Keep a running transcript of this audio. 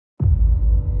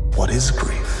What is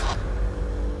grief?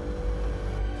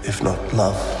 If not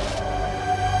love,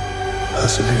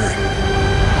 persevering.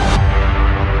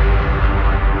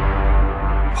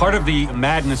 Part of the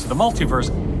madness of the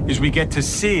multiverse is we get to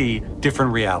see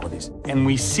different realities. And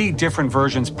we see different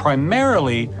versions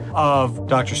primarily of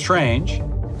Doctor Strange,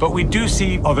 but we do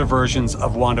see other versions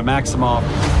of Wanda Maximoff.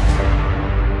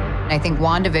 I think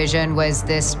WandaVision was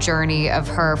this journey of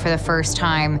her for the first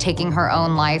time taking her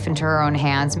own life into her own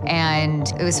hands.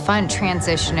 And it was fun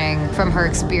transitioning from her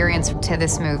experience to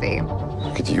this movie.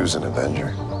 You could use an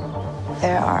Avenger.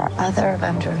 There are other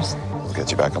Avengers. We'll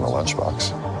get you back on the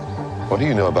lunchbox. What do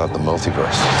you know about the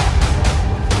multiverse?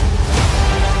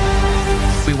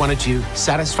 We wanted to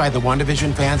satisfy the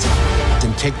WandaVision fans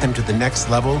and take them to the next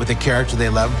level with a character they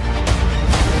love.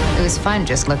 It was fun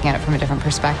just looking at it from a different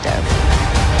perspective.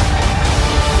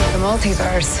 The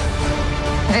multiverse.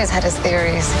 Viz had his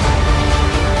theories.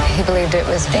 He believed it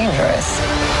was dangerous.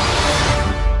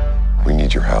 We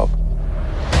need your help.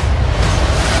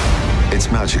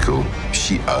 It's magical.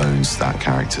 She owns that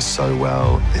character so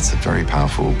well. It's a very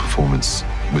powerful performance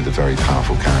with a very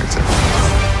powerful character.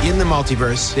 In the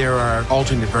multiverse, there are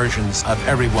alternate versions of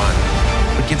everyone,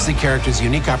 which gives the characters a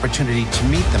unique opportunity to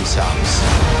meet themselves,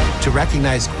 to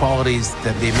recognize qualities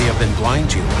that they may have been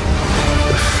blind to.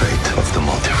 The fate of the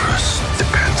multiverse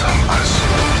depends on us.